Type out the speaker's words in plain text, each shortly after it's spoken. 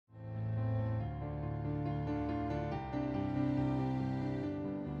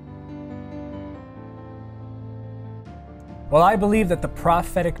Well, I believe that the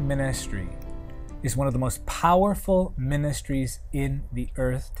prophetic ministry is one of the most powerful ministries in the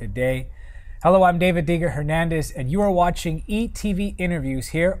earth today. Hello, I'm Diga Hernandez, and you are watching ETV Interviews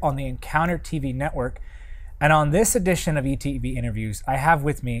here on the Encounter TV network. And on this edition of ETV Interviews, I have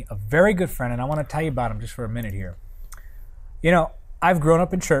with me a very good friend, and I want to tell you about him just for a minute here. You know, I've grown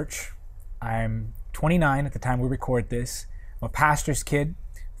up in church. I'm 29 at the time we record this. I'm a pastor's kid,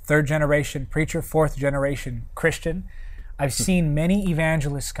 third generation preacher, fourth generation Christian. I've seen many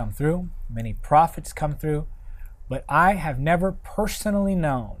evangelists come through, many prophets come through, but I have never personally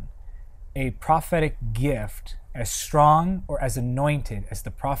known a prophetic gift as strong or as anointed as the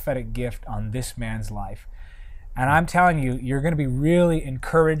prophetic gift on this man's life. And I'm telling you, you're going to be really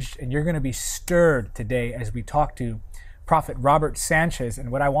encouraged and you're going to be stirred today as we talk to Prophet Robert Sanchez.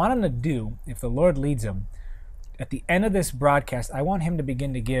 And what I want him to do, if the Lord leads him, at the end of this broadcast, I want him to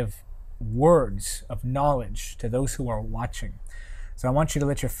begin to give words of knowledge to those who are watching. So I want you to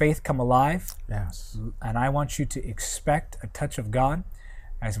let your faith come alive. Yes. And I want you to expect a touch of God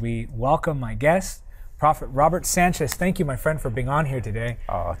as we welcome my guest, Prophet Robert Sanchez. Thank you, my friend, for being on here today.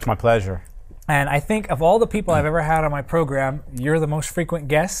 It's my pleasure. And I think of all the people I've ever had on my program, you're the most frequent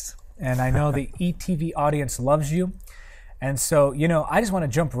guest. And I know the ETV audience loves you. And so, you know, I just want to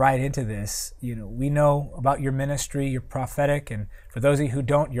jump right into this. You know, we know about your ministry, you're prophetic, and for those of you who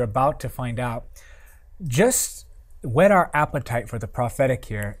don't, you're about to find out. Just whet our appetite for the prophetic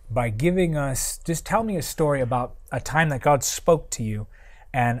here by giving us, just tell me a story about a time that God spoke to you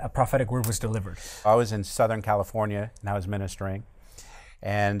and a prophetic word was delivered. I was in Southern California and I was ministering.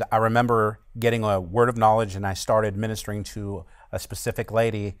 And I remember getting a word of knowledge, and I started ministering to a specific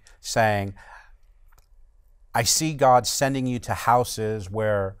lady saying, I see God sending you to houses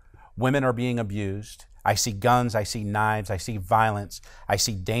where women are being abused. I see guns, I see knives, I see violence, I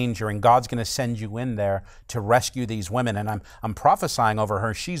see danger, and God's going to send you in there to rescue these women. And I'm prophesying over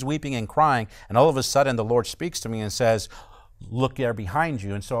her. She's weeping and crying, and all of a sudden the Lord speaks to me and says, look there behind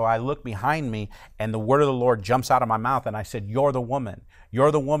you. And so I look behind me, and the word of the Lord jumps out of my mouth, and I said, you're the woman.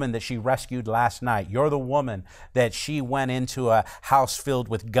 You're the woman that she rescued last night. You're the woman that she went into a house filled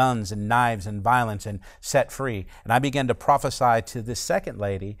with guns and knives and violence and set free. And I began to prophesy to this second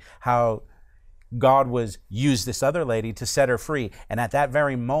lady how God was used this other lady to set her free. And at that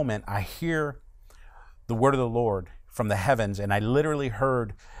very moment, I hear the word of the Lord from the heavens, and I literally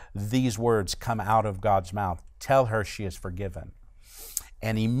heard these words come out of God's mouth. Tell her she is forgiven.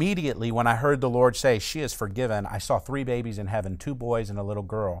 And immediately when I heard the Lord say, she is forgiven, I saw 3 babies in heaven, 2 boys and a little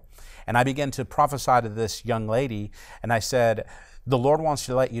girl. And I began to prophesy to this young lady, and I said, the Lord wants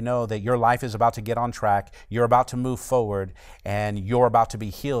to let you know that your life is about to get on track, you're about to move forward, and you're about to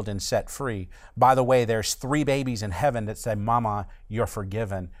be healed and set free. By the way, there's 3 babies in heaven that say, Mama, you're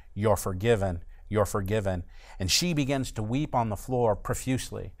forgiven, you're forgiven, you're forgiven. And she begins to weep on the floor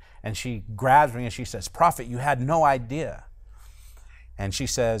profusely. And she grabs me and she says, Prophet, you had no idea. And she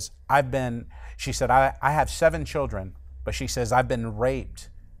says, I have 7 children, but she says, I've been raped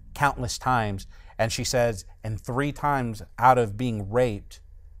countless times. And she says, and 3 times out of being raped,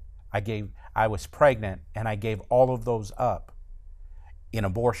 I was pregnant, and I gave all of those up in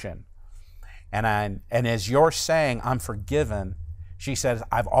abortion. And as you're saying, I'm forgiven, she says,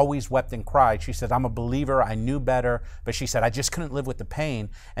 I've always wept and cried. She said, I'm a believer. I knew better. But she said, I just couldn't live with the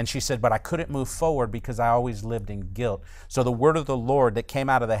pain. And she said, but I couldn't move forward because I always lived in guilt. So the word of the Lord that came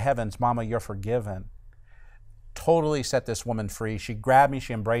out of the heavens, Mama, you're forgiven, totally set this woman free. She grabbed me,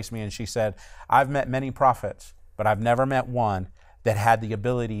 she embraced me, and she said, I've met many prophets, but I've never met one that had the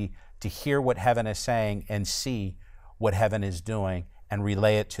ability to hear what heaven is saying and see what heaven is doing and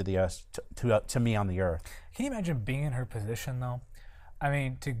relay it to me on the earth. Can you imagine being in her position, though? I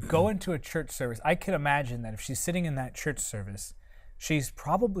mean, to go into a church service, I can imagine that if she's sitting in that church service, she's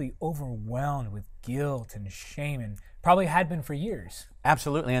probably overwhelmed with guilt and shame, and probably had been for years.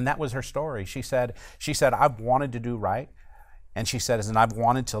 Absolutely, and that was her story. She said, I've wanted to do right. And she said, and I've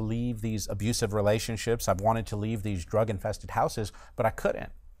wanted to leave these abusive relationships. I've wanted to leave these drug-infested houses, but I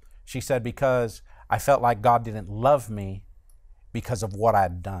couldn't. She said, because I felt like God didn't love me because of what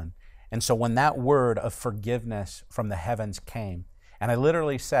I'd done. And so when that word of forgiveness from the heavens came, and I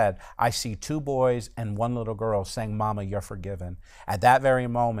literally said, I see 2 boys and 1 little girl saying, Mama, you're forgiven. At that very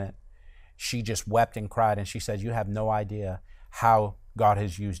moment, she just wept and cried, and she said, you have no idea how God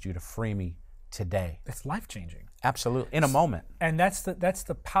has used you to free me today. It's life-changing. Absolutely, in a moment. And that's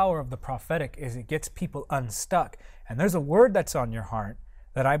the power of the prophetic, is it gets people unstuck. And there's a word that's on your heart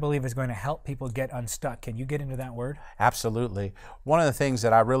that I believe is going to help people get unstuck. Can you get into that word? Absolutely. One of the things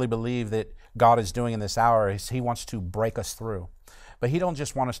that I really believe that God is doing in this hour is He wants to break us through. But He don't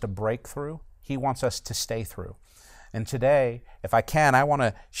just want us to break through, He wants us to stay through. And today, if I can, I want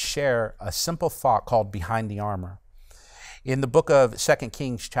to share a simple thought called behind the armor. In the book of 2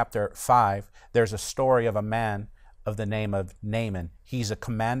 Kings chapter 5, there's a story of a man of the name of Naaman. He's a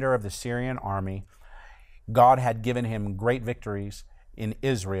commander of the Syrian army. God had given him great victories in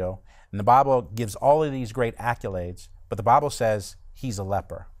Israel. And the Bible gives all of these great accolades, but the Bible says he's a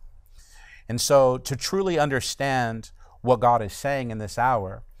leper. And so to truly understand what God is saying in this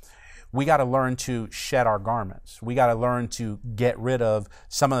hour, we got to learn to shed our garments. We got to learn to get rid of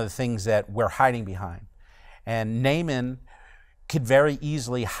some of the things that we're hiding behind. And Naaman could very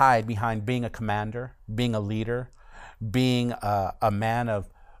easily hide behind being a commander, being a leader, being a man of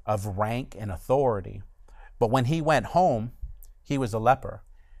rank and authority. But when he went home, he was a leper.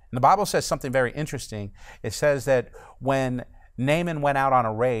 And the Bible says something very interesting. It says that when Naaman went out on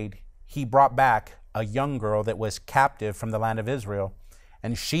a raid, he brought back a young girl that was captive from the land of Israel,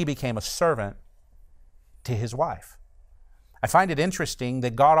 and she became a servant to his wife. I find it interesting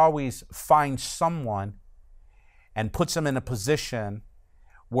that God always finds someone and puts them in a position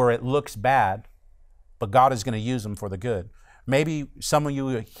where it looks bad, but God is going to use them for the good. Maybe some of you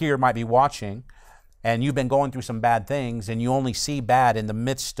here might be watching and you've been going through some bad things and you only see bad in the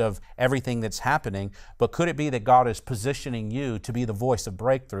midst of everything that's happening, but could it be that God is positioning you to be the voice of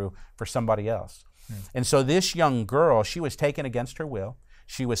breakthrough for somebody else? And so this young girl, she was taken against her will.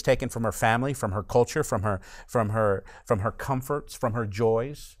 She was taken from her family, from her culture, from her comforts, from her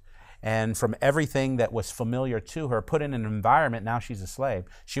joys, and from everything that was familiar to her, put in an environment. Now she's a slave.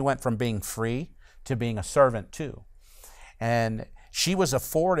 She went from being free to being a servant too. And she was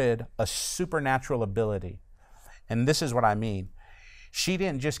afforded a supernatural ability. And this is what I mean. She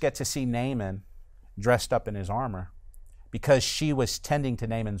didn't just get to see Naaman dressed up in his armor. Because she was tending to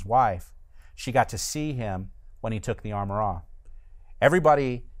Naaman's wife, she got to see him when he took the armor off.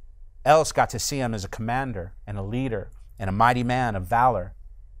 Everybody else got to see him as a commander and a leader and a mighty man of valor.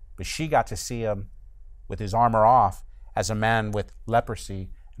 But she got to see him with his armor off as a man with leprosy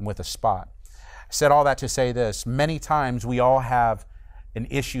and with a spot. I said all that to say this. Many times we all have an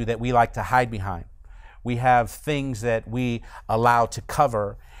issue that we like to hide behind. We have things that we allow to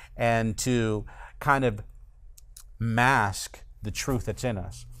cover and to kind of mask the truth that's in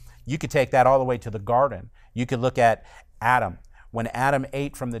us. You could take that all the way to the garden. You could look at Adam. When Adam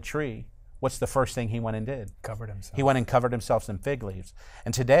ate from the tree, what's the first thing he went and did? Covered himself. He went and covered himself in fig leaves.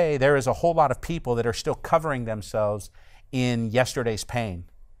 And today there is a whole lot of people that are still covering themselves in yesterday's pain.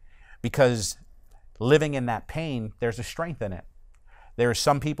 Because living in that pain, there's a strength in it. There are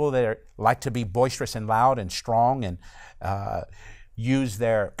some people that like to be boisterous and loud and strong and use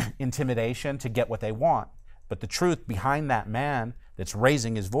their intimidation to get what they want. But the truth behind that man that's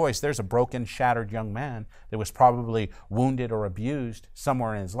raising his voice, there's a broken, shattered young man that was probably wounded or abused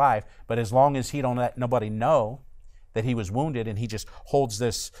somewhere in his life. But as long as he don't let nobody know that he was wounded and he just holds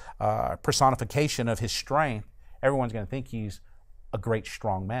this personification of his strength, everyone's going to think he's a great,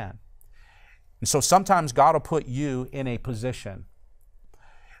 strong man. And so sometimes God will put you in a position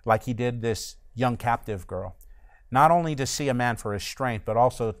like he did this young captive girl, not only to see a man for his strength, but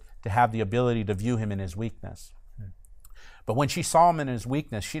also to have the ability to view him in his weakness. But when she saw him in his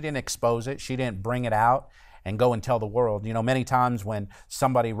weakness, she didn't expose it. She didn't bring it out and go and tell the world. You know, many times when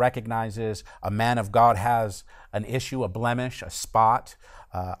somebody recognizes a man of God has an issue, a blemish, a spot,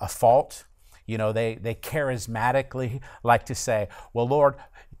 a fault, you know, they charismatically like to say, well, Lord,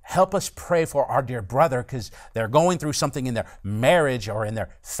 help us pray for our dear brother because they're going through something in their marriage or in their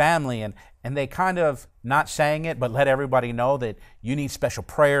family. And they kind of not saying it, but let everybody know that you need special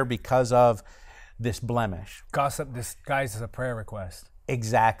prayer because of this blemish. Gossip disguised as a prayer request.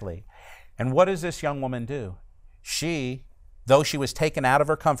 Exactly. And what does this young woman do? She, though she was taken out of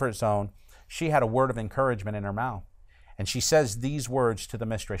her comfort zone, she had a word of encouragement in her mouth. And she says these words to the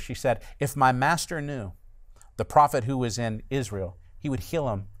mistress. She said, if my master knew the prophet who was in Israel, he would heal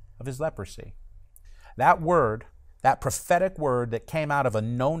him of his leprosy. That word, that prophetic word that came out of a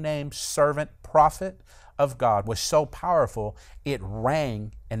no-name servant prophet of God was so powerful, it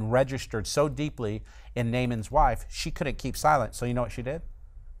rang and registered so deeply in Naaman's wife, she couldn't keep silent. So you know what she did?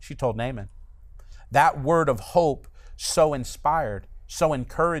 She told Naaman. That word of hope so inspired, so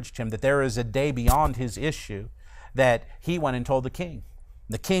encouraged him that there is a day beyond his issue that he went and told the king.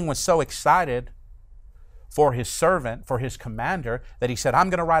 The king was so excited for his servant, for his commander, that he said, I'm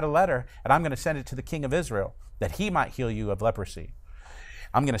going to write a letter and I'm going to send it to the king of Israel that he might heal you of leprosy.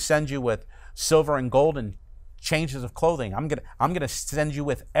 I'm going to send you with silver and gold and changes of clothing. I'm going to send you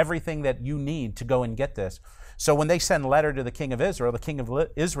with everything that you need to go and get this. So when they send a letter to the king of Israel, the king of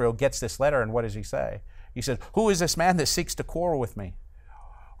Israel gets this letter, and what does he say? He says, who is this man that seeks to quarrel with me?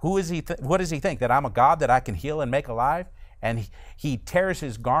 What does he think? That I'm a God that I can heal and make alive? And he tears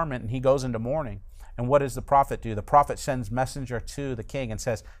his garment and he goes into mourning. And what does the prophet do? The prophet sends messenger to the king and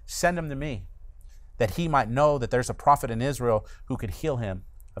says, send him to me, that he might know that there's a prophet in Israel who could heal him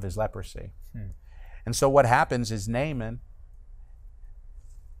of his leprosy. And so what happens is Naaman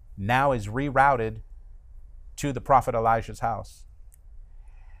now is rerouted to the prophet Elijah's house.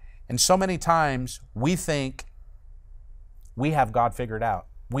 And so many times we think we have God figured out.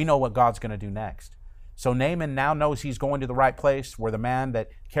 We know what God's going to do next. So Naaman now knows he's going to the right place where the man that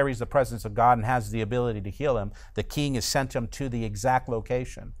carries the presence of God and has the ability to heal him, the king has sent him to the exact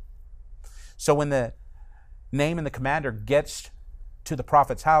location. So when the Naaman, the commander, gets to the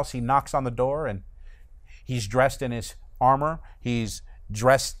prophet's house, he knocks on the door and he's dressed in his armor. He's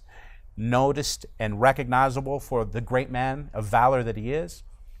dressed, noticed, and recognizable for the great man of valor that he is.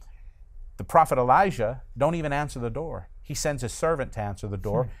 The prophet Elijah don't even answer the door. He sends his servant to answer the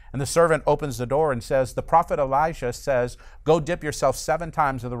door, and the servant opens the door and says, the prophet Elijah says, go dip yourself 7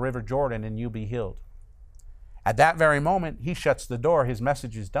 times in the river Jordan and you'll be healed. At that very moment, he shuts the door. His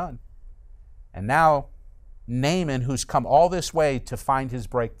message is done. And now Naaman, who's come all this way to find his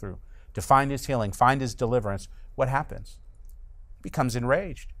breakthrough, to find his healing, find his deliverance, what happens? He becomes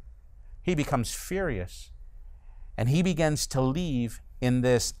enraged. He becomes furious. And he begins to leave in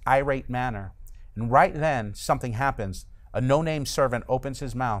this irate manner. And right then, something happens. A no-name servant opens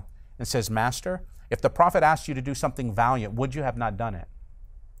his mouth and says, Master, if the prophet asked you to do something valiant, would you have not done it?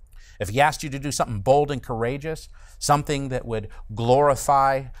 If he asked you to do something bold and courageous, something that would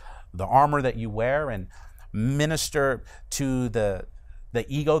glorify the armor that you wear and minister to the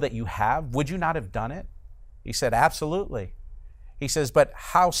ego that you have, would you not have done it? He said, absolutely. He says, but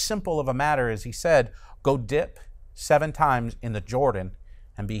how simple of a matter is, he said, go dip 7 times in the Jordan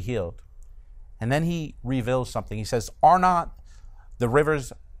and be healed. And then he reveals something. He says, are not the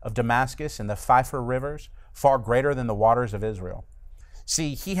rivers of Damascus and the Pfeiffer rivers far greater than the waters of Israel?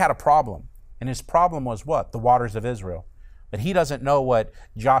 See, he had a problem. And his problem was what? The waters of Israel. But he doesn't know what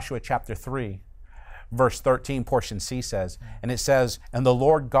Joshua chapter 3, verse 13, portion C says. And it says, and the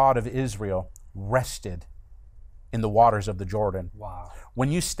Lord God of Israel rested in the waters of the Jordan. Wow.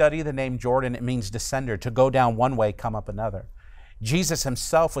 When you study the name Jordan, it means descender, to go down one way, come up another. Jesus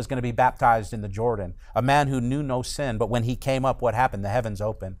himself was going to be baptized in the Jordan, a man who knew no sin, but when he came up, what happened? The heavens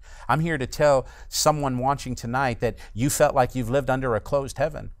opened. I'm here to tell someone watching tonight that you felt like you've lived under a closed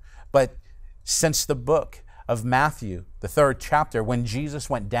heaven. But since the book of Matthew, the 3rd chapter, when Jesus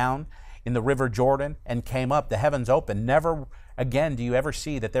went down in the river Jordan and came up, the heavens opened. Never again do you ever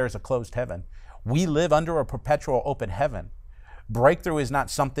see that there is a closed heaven. We live under a perpetual open heaven. Breakthrough is not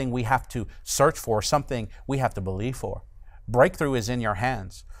something we have to search for, something we have to believe for. Breakthrough is in your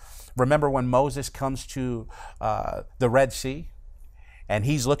hands. Remember when Moses comes to the Red Sea and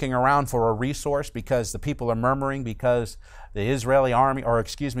he's looking around for a resource because the people are murmuring because the Israeli army, or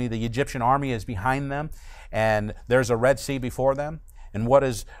excuse me, the Egyptian army is behind them and there's a Red Sea before them. And what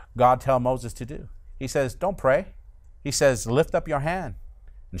does God tell Moses to do? He says, don't pray. He says, lift up your hand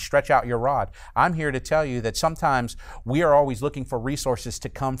and stretch out your rod. I'm here to tell you that sometimes we are always looking for resources to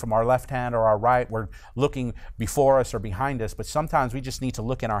come from our left hand or our right. We're looking before us or behind us, but sometimes we just need to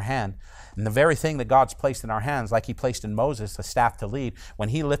look in our hand. And the very thing that God's placed in our hands, like he placed in Moses, the staff to lead, when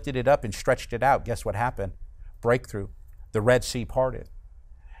he lifted it up and stretched it out, guess what happened? Breakthrough. The Red Sea parted.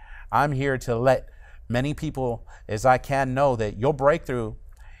 I'm here to let many people as I can know that your breakthrough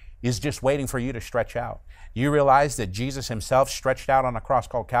is just waiting for you to stretch out. You realize that Jesus himself stretched out on a cross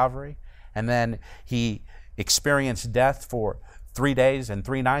called Calvary, and then he experienced death for 3 days and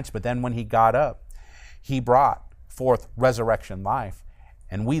 3 nights, but then when he got up, he brought forth resurrection life.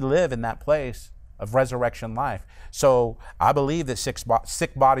 And we live in that place of resurrection life. So I believe that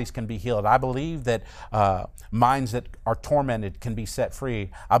sick bodies can be healed. I believe that minds that are tormented can be set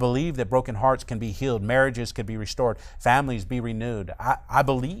free. I believe that broken hearts can be healed. Marriages can be restored. Families be renewed. I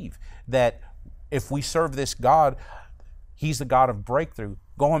believe that if we serve this God, he's the God of breakthrough.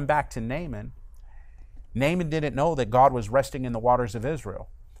 Going back to Naaman, Naaman didn't know that God was resting in the waters of Israel.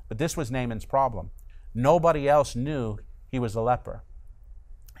 But this was Naaman's problem. Nobody else knew he was a leper.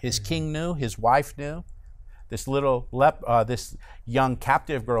 His king knew, his wife knew, this young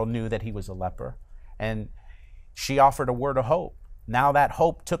captive girl knew that he was a leper, and she offered a word of hope. Now that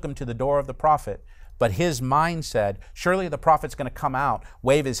hope took him to the door of the prophet, but his mind said, surely the prophet's going to come out,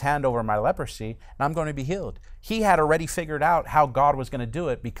 wave his hand over my leprosy, and I'm going to be healed. He had already figured out how God was going to do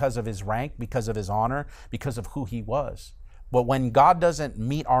it because of his rank, because of his honor, because of who he was. But when God doesn't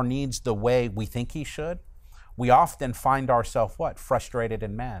meet our needs the way we think he should, we often find ourselves what? Frustrated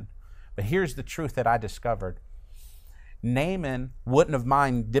in man. But here's the truth that I discovered. Naaman wouldn't have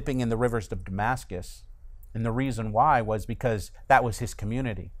minded dipping in the rivers of Damascus. And the reason why was because that was his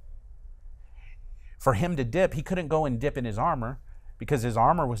community. For him to dip, he couldn't go and dip in his armor because his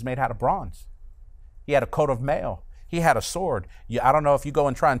armor was made out of bronze. He had a coat of mail. He had a sword. I don't know if you go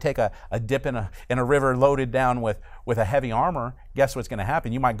and try and take a dip in a river loaded down with a heavy armor, guess what's going to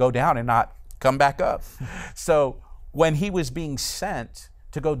happen? You might go down and not come back up. So when he was being sent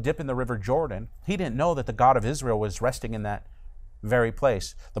to go dip in the river Jordan, he didn't know that the God of Israel was resting in that very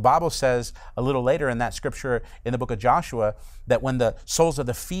place. The Bible says a little later in that scripture in the book of Joshua that when the soles of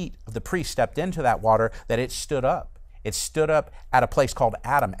the feet of the priest stepped into that water, that it stood up. It stood up at a place called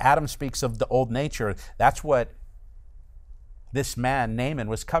Adam. Adam speaks of the old nature. That's what this man, Naaman,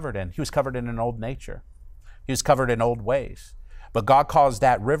 was covered in. He was covered in an old nature. He was covered in old ways. But God caused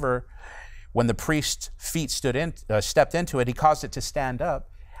that river, when the priest's feet stepped into it, he caused it to stand up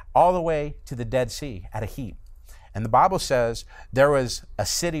all the way to the Dead Sea at a heap. And the Bible says there was a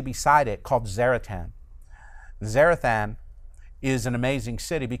city beside it called Zarethan. Zarethan is an amazing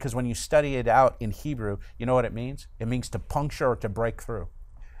city because when you study it out in Hebrew, you know what it means? It means to puncture or to break through.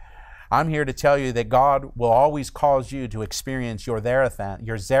 I'm here to tell you that God will always cause you to experience your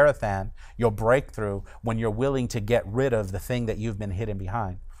Zarethan, your breakthrough, when you're willing to get rid of the thing that you've been hidden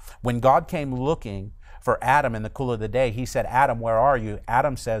behind. When God came looking for Adam in the cool of the day, he said, Adam, where are you?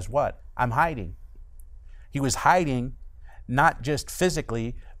 Adam says, what? I'm hiding. He was hiding not just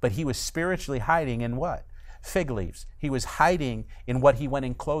physically, but he was spiritually hiding in what? Fig leaves. He was hiding in what he went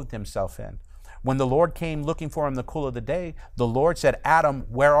and clothed himself in. When the Lord came looking for him in the cool of the day, the Lord said, Adam,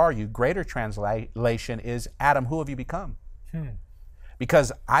 where are you? Greater translation is, Adam, who have you become?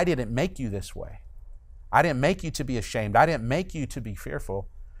 Because I didn't make you this way. I didn't make you to be ashamed. I didn't make you to be fearful.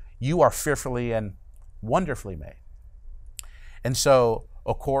 You are fearfully and wonderfully made. And so,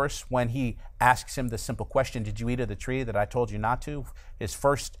 of course, when he asks him the simple question, did you eat of the tree that I told you not to? His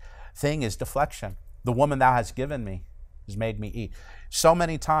first thing is deflection. The woman thou hast given me has made me eat. So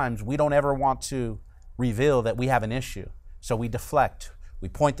many times we don't ever want to reveal that we have an issue. So we deflect. We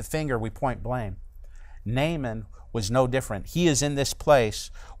point the finger. We point blame. Naaman was no different. He is in this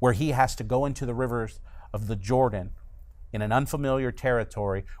place where he has to go into the rivers of the Jordan in an unfamiliar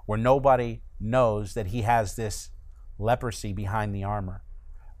territory where nobody knows that he has this leprosy behind the armor.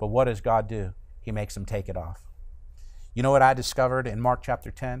 But what does God do? He makes him take it off. You know what I discovered in Mark chapter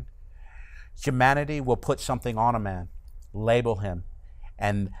 10? Humanity will put something on a man, label him,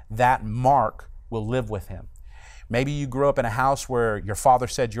 and that mark will live with him. Maybe you grew up in a house where your father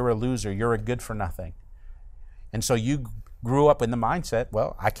said you're a loser, you're a good for nothing. And so you grew up in the mindset,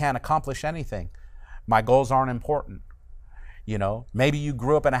 well, I can't accomplish anything. My goals aren't important. You know, maybe you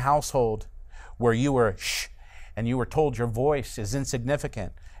grew up in a household where you were shh, and you were told your voice is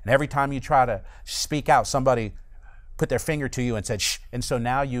insignificant. And every time you try to speak out, somebody put their finger to you and said, shh. And so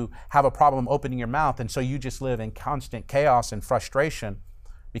now you have a problem opening your mouth. And so you just live in constant chaos and frustration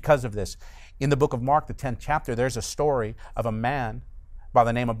because of this. In the book of Mark, the 10th chapter, there's a story of a man by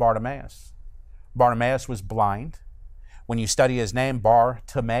the name of Bartimaeus. Bartimaeus was blind. When you study his name,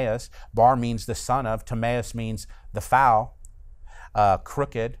 Bartimaeus, Bar means the son of, Timaeus means the foul,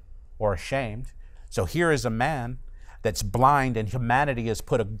 crooked, or ashamed. So here is a man that's blind, and humanity has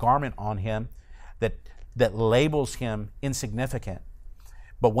put a garment on him that labels him insignificant.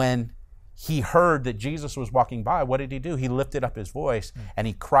 But when he heard that Jesus was walking by, what did he do? He lifted up his voice and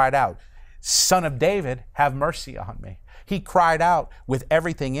he cried out, Son of David, have mercy on me. He cried out with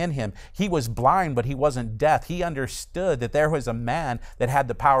everything in him. He was blind, but he wasn't deaf. He understood that there was a man that had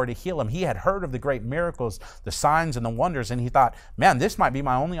the power to heal him. He had heard of the great miracles, the signs and the wonders, and he thought, man, this might be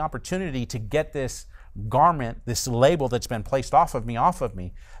my only opportunity to get this garment, this label that's been placed off of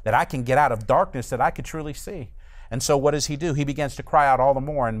me, that I can get out of darkness, that I could truly see. And so what does he do? He begins to cry out all the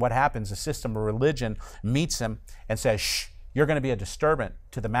more. And what happens? The system of religion meets him and says, shh, you're going to be a disturbance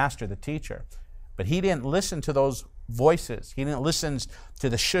to the master, the teacher. But he didn't listen to those voices. He didn't listen to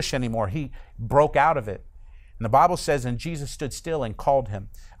the shush anymore. He broke out of it. And the Bible says, and Jesus stood still and called him.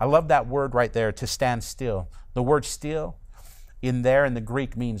 I love that word right there, to stand still. The word still in the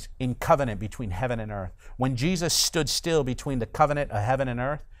Greek means in covenant between heaven and earth. When Jesus stood still between the covenant of heaven and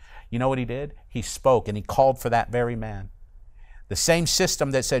earth, you know what he did? He spoke and he called for that very man. The same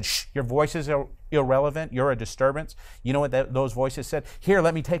system that said, shh, your voices are irrelevant, you're a disturbance. You know what those voices said? Here,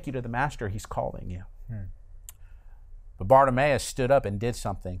 let me take you to the master. He's calling you. But Bartimaeus stood up and did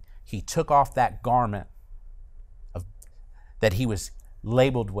something. He took off that garment that he was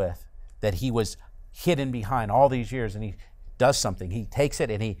labeled with, that he was hidden behind all these years, and he does something. He takes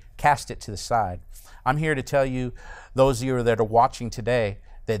it and he casts it to the side. I'm here to tell you, those of you that are watching today,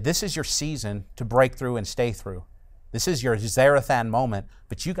 that this is your season to break through and stay through. This is your Zarathan moment,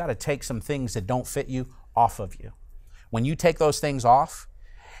 but you got to take some things that don't fit you off of you. When you take those things off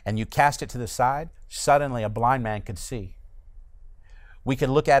and you cast it to the side, suddenly a blind man could see. We could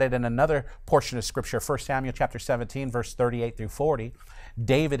look at it in another portion of Scripture, 1 Samuel chapter 17, verse 38 through 40.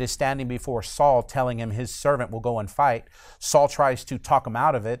 David is standing before Saul, telling him his servant will go and fight. Saul tries to talk him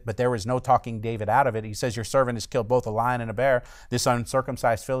out of it, but there was no talking David out of it. He says, your servant has killed both a lion and a bear. This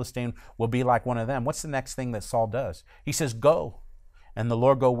uncircumcised Philistine will be like one of them. What's the next thing that Saul does? He says, go, and the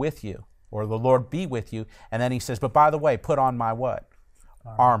Lord go with you, or the Lord be with you. And then he says, but by the way, put on my what?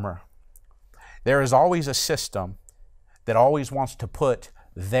 Armor. There is always a system that always wants to put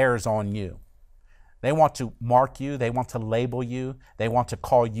theirs on you. They want to mark you. They want to label you. They want to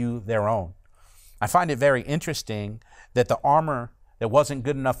call you their own. I find it very interesting that the armor that wasn't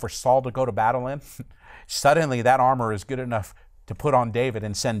good enough for Saul to go to battle in, suddenly that armor is good enough to put on David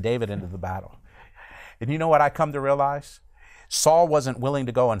and send David into the battle. And you know what I come to realize? Saul wasn't willing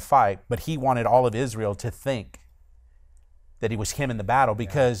to go and fight, but he wanted all of Israel to think that it was him in the battle,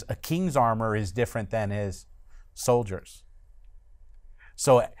 because a king's armor is different than his soldiers.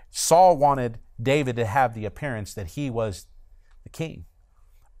 So Saul wanted David to have the appearance that he was the king.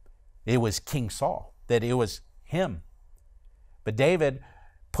 It was King Saul, that it was him. But David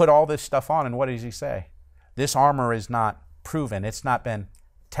put all this stuff on, and what does he say? This armor is not proven. It's not been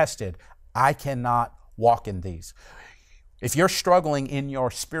tested. I cannot walk in these. If you're struggling in your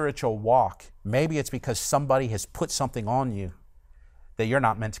spiritual walk, maybe it's because somebody has put something on you that you're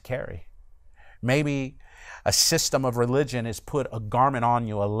not meant to carry. Maybe a system of religion has put a garment on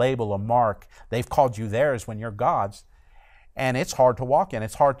you, a label, a mark. They've called you theirs when you're God's. And it's hard to walk in.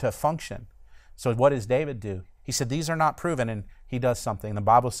 It's hard to function. So what does David do? He said, these are not proven. And he does something. The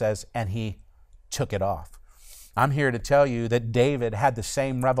Bible says, and he took it off. I'm here to tell you that David had the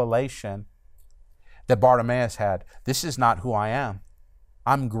same revelation that Bartimaeus had. This is not who I am.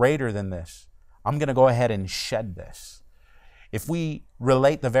 I'm greater than this. I'm going to go ahead and shed this. If we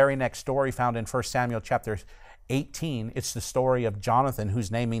relate the very next story found in 1 Samuel chapter 18, it's the story of Jonathan,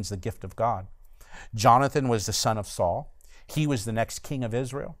 whose name means the gift of God. Jonathan was the son of Saul. He was the next king of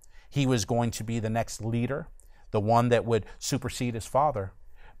Israel. He was going to be the next leader, the one that would supersede his father.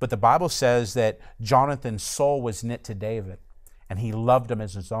 But the Bible says that Jonathan's soul was knit to David, and he loved him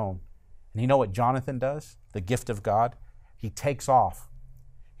as his own. And you know what Jonathan does? The gift of God? He takes off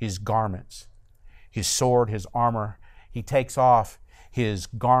his garments, his sword, his armor. He takes off his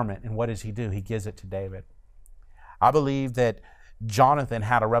garment, and what does he do? He gives it to David. I believe that Jonathan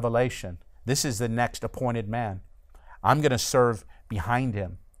had a revelation. This is the next appointed man. I'm going to serve behind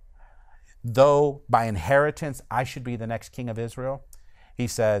him. Though by inheritance I should be the next king of Israel, he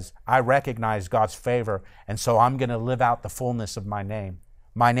says, I recognize God's favor, and so I'm going to live out the fullness of my name.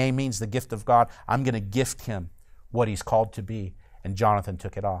 My name means the gift of God. I'm going to gift him what he's called to be. And Jonathan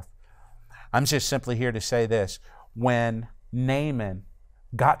took it off. I'm just simply here to say this. When Naaman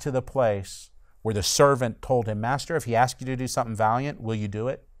got to the place where the servant told him, Master, if he asks you to do something valiant, will you do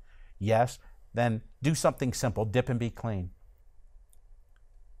it? Yes. Then do something simple. Dip and be clean.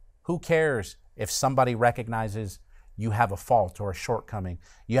 Who cares if somebody recognizes you have a fault or a shortcoming,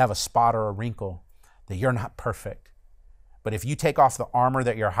 you have a spot or a wrinkle, that you're not perfect. But if you take off the armor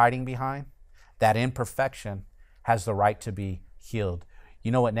that you're hiding behind, that imperfection has the right to be healed.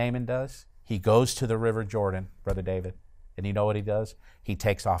 You know what Naaman does? He goes to the river Jordan, Brother David, and you know what he does? He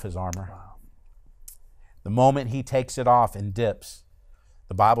takes off his armor. Wow. The moment he takes it off and dips,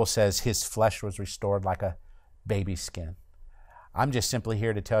 the Bible says his flesh was restored like a baby's skin. I'm just simply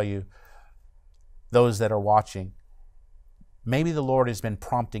here to tell you, those that are watching, maybe the Lord has been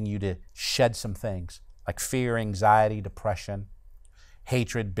prompting you to shed some things like fear, anxiety, depression,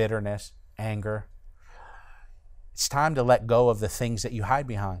 hatred, bitterness, anger. It's time to let go of the things that you hide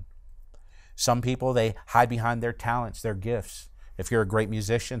behind. Some people, they hide behind their talents, their gifts. If you're a great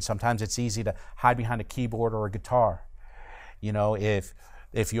musician, sometimes it's easy to hide behind a keyboard or a guitar. You know, if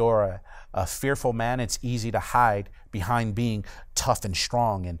you're a fearful man, it's easy to hide behind being tough and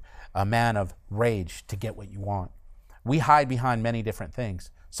strong and a man of rage to get what you want. We hide behind many different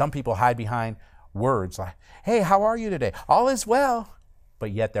things. Some people hide behind words like, hey, how are you today? All is well.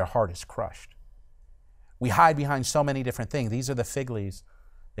 But yet their heart is crushed. We hide behind so many different things. These are the fig leaves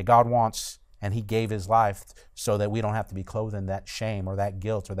that God wants, and he gave his life so that we don't have to be clothed in that shame or that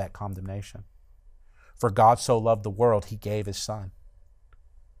guilt or that condemnation. For God so loved the world, he gave his son.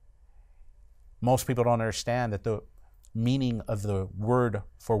 Most people don't understand that the meaning of the word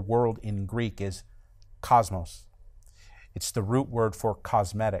for world in Greek is cosmos. It's the root word for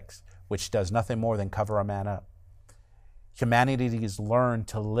cosmetics, which does nothing more than cover a man up. Humanity has learned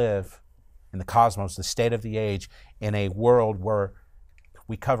to live in the cosmos, the state of the age, in a world where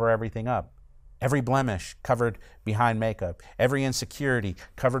we cover everything up. Every blemish covered behind makeup, every insecurity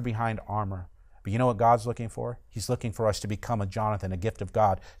covered behind armor. But you know what God's looking for? He's looking for us to become a Jonathan, a gift of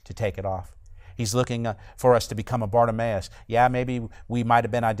God, to take it off. He's looking for us to become a Bartimaeus. Yeah, maybe we might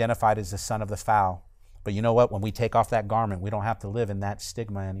have been identified as the son of the fowl. But you know what? When we take off that garment, we don't have to live in that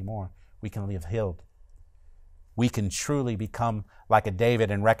stigma anymore. We can live healed. We can truly become like a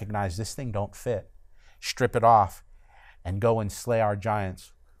David and recognize this thing don't fit. Strip it off and go and slay our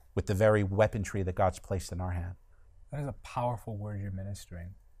giants with the very weaponry that God's placed in our hand. That is a powerful word you're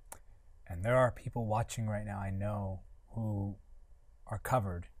ministering. And there are people watching right now, I know, who are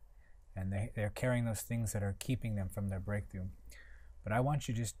covered. And they're carrying those things that are keeping them from their breakthrough. But I want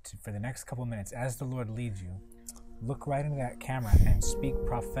you just to, for the next couple minutes, as the Lord leads you, look right into that camera and speak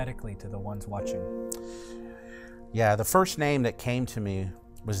prophetically to the ones watching. Yeah, the first name that came to me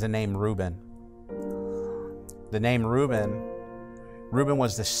was the name Reuben. The name Reuben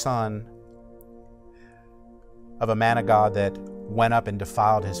was the son of a man of God that went up and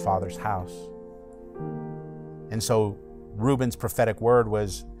defiled his father's house. And so Reuben's prophetic word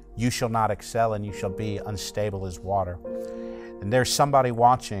was, you shall not excel and you shall be unstable as water. And there's somebody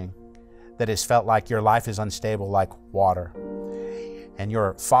watching that has felt like your life is unstable like water. And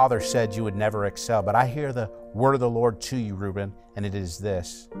your father said you would never excel. But I hear the word of the Lord to you, Reuben, and it is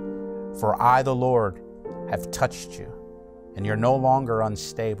this. For I, the Lord, have touched you, and you're no longer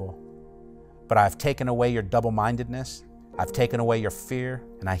unstable. But I've taken away your double-mindedness, I've taken away your fear,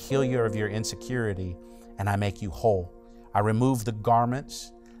 and I heal you of your insecurity, and I make you whole. I remove the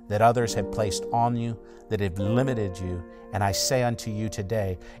garments that others have placed on you, that have limited you. And I say unto you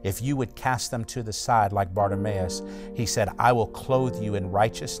today, if you would cast them to the side like Bartimaeus, he said, I will clothe you in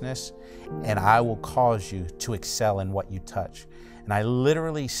righteousness, and I will cause you to excel in what you touch. And I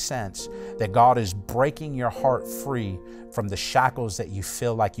literally sense that God is breaking your heart free from the shackles that you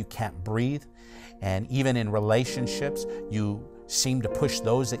feel like you can't breathe. And even in relationships, you seem to push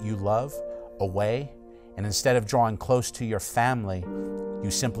those that you love away. And instead of drawing close to your family, you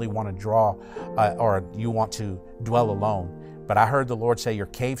simply want to draw or you want to dwell alone. But I heard the Lord say your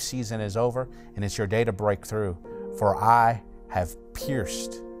cave season is over and it's your day to break through. For I have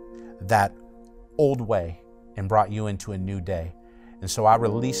pierced that old way and brought you into a new day. And so I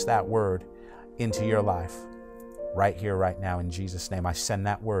release that word into your life right here, right now, in Jesus' name. I send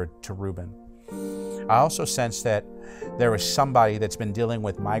that word to Reuben. I also sense that there is somebody that's been dealing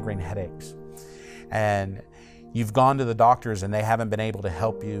with migraine headaches. And you've gone to the doctors and they haven't been able to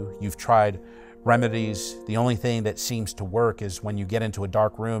help you. You've tried remedies. The only thing that seems to work is when you get into a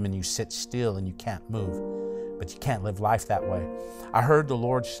dark room and you sit still and you can't move. But you can't live life that way. I heard the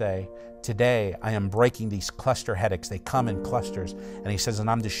Lord say, today I am breaking these cluster headaches. They come in clusters. And he says, and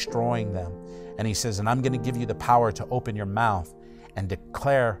I'm destroying them. And he says, and I'm going to give you the power to open your mouth and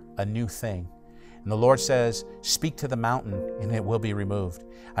declare a new thing. And the Lord says, speak to the mountain and it will be removed.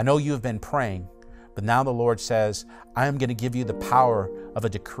 I know you have been praying, but now the Lord says, I am going to give you the power of a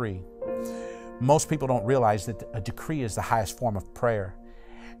decree. Most people don't realize that a decree is the highest form of prayer.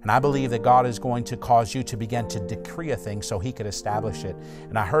 And I believe that God is going to cause you to begin to decree a thing so he could establish it.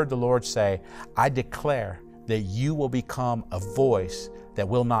 And I heard the Lord say, I declare that you will become a voice that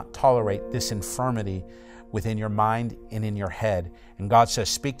will not tolerate this infirmity within your mind and in your head. And God says,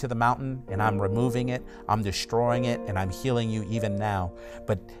 speak to the mountain, and I'm removing it, I'm destroying it, and I'm healing you even now.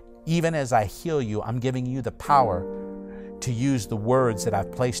 But even as I heal you, I'm giving you the power to use the words that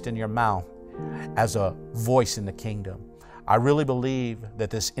I've placed in your mouth as a voice in the kingdom. I really believe that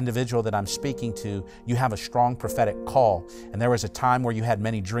this individual that I'm speaking to, you have a strong prophetic call. And there was a time where you had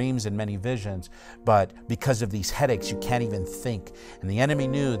many dreams and many visions, but because of these headaches, you can't even think. And the enemy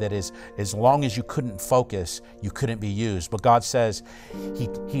knew that as long as you couldn't focus, you couldn't be used. But God says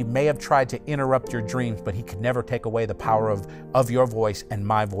he may have tried to interrupt your dreams, but he could never take away the power of your voice and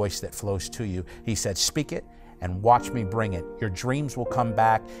my voice that flows to you. He said, speak it and watch me bring it. Your dreams will come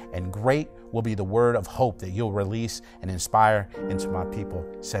back, and great will be the word of hope that you'll release and inspire into my people,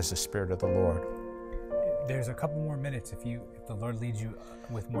 says the Spirit of the Lord. There's a couple more minutes if the Lord leads you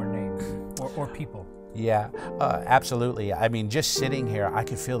with more names or people. Yeah, absolutely. I mean, just sitting here, I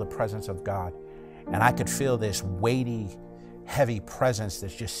could feel the presence of God, and I could feel this weighty, heavy presence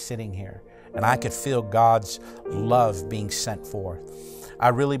that's just sitting here, and I could feel God's love being sent forth. I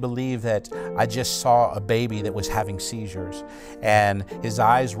really believe that I just saw a baby that was having seizures, and his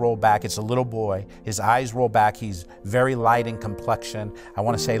eyes roll back. It's a little boy. His eyes roll back. He's very light in complexion. I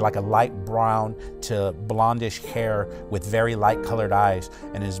want to say like a light brown to blondish hair with very light colored eyes.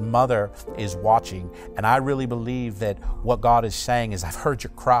 And his mother is watching. And I really believe that what God is saying is, I've heard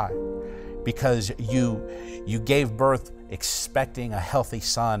your cry. because you gave birth expecting a healthy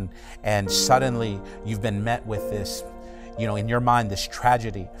son, and suddenly you've been met with this, in your mind, this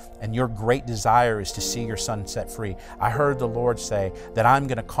tragedy, and your great desire is to see your son set free. I heard the Lord say that I'm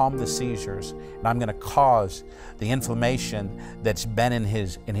going to calm the seizures, and I'm going to cause the inflammation that's been in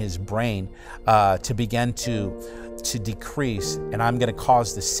his brain to begin to decrease, and I'm going to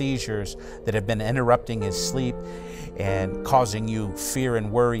cause the seizures that have been interrupting his sleep and causing you fear and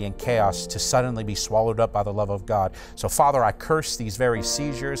worry and chaos to suddenly be swallowed up by the love of God. So Father, I curse these very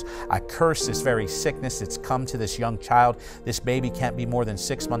seizures. I curse this very sickness that's come to this young child. This baby can't be more than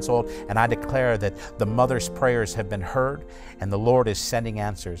 6 months old, and I declare that the mother's prayers have been heard and the Lord is sending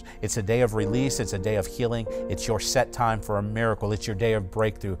answers. It's a day of release. It's a day of healing. It's your set time for a miracle. It's your day of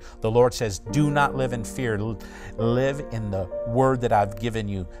breakthrough. The Lord says, do not live in fear. Live in the word that I've given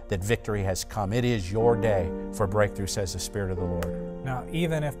you, that victory has come. It is your day for breakthrough, says the Spirit of the Lord. Now,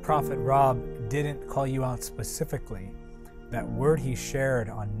 even if Prophet Rob didn't call you out specifically, that word he shared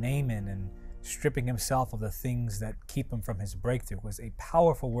on Naaman and stripping himself of the things that keep him from his breakthrough was a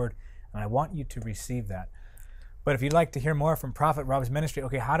powerful word, and I want you to receive that. But if you'd like to hear more from Prophet Rob's ministry,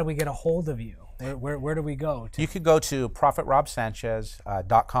 okay, how do we get a hold of you? Where do we go? You could go to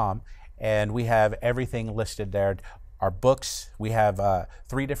prophetrobsanchez.com, and we have everything listed there. Our books, we have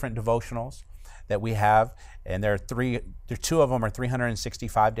 3 different devotionals that we have, and there are 2 of them are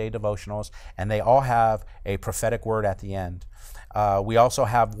 365-day devotionals, and they all have a prophetic word at the end. We also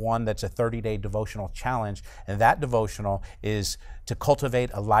have one that's a 30-day devotional challenge, and that devotional is to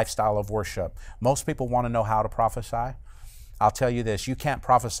cultivate a lifestyle of worship. Most people want to know how to prophesy. I'll tell you this, you can't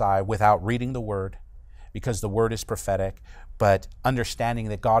prophesy without reading the word, because the word is prophetic, but understanding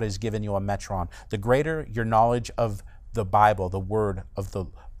that God has given you a metron. The greater your knowledge of the Bible, the word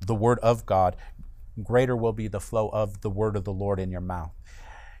of God, greater will be the flow of the word of the Lord in your mouth.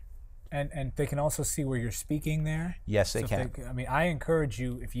 And they can also see where you're speaking there? Yes, they can. I encourage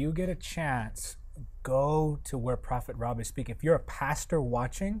you, if you get a chance, go to where Prophet Rob is speaking. If you're a pastor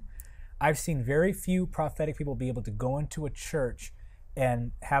watching, I've seen very few prophetic people be able to go into a church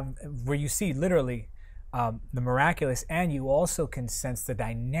and have, where you see literally the miraculous, and you also can sense the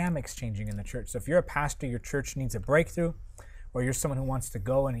dynamics changing in the church. So if you're a pastor, your church needs a breakthrough, or you're someone who wants to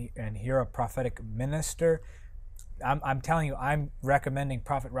go and hear a prophetic minister, I'm telling you, I'm recommending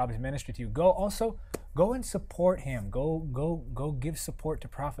Prophet Rob's ministry to you. Go and support him. Go give support to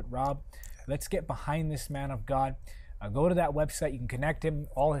Prophet Rob. Let's get behind this man of God. Go to that website. You can connect him,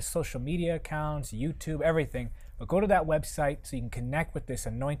 all his social media accounts, YouTube, everything. But go to that website so you can connect with this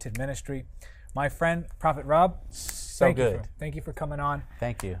anointed ministry. My friend, Prophet Rob, thank you for coming on.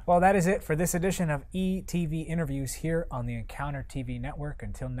 Thank you. Well, that is it for this edition of ETV Interviews here on the Encounter TV Network.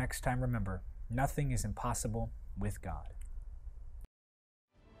 Until next time, remember, nothing is impossible with God.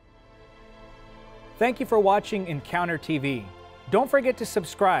 Thank you for watching Encounter TV. Don't forget to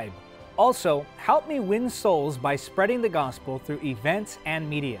subscribe. Also, help me win souls by spreading the gospel through events and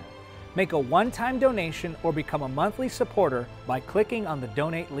media. Make a one-time donation or become a monthly supporter by clicking on the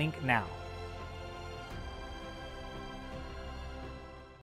donate link now.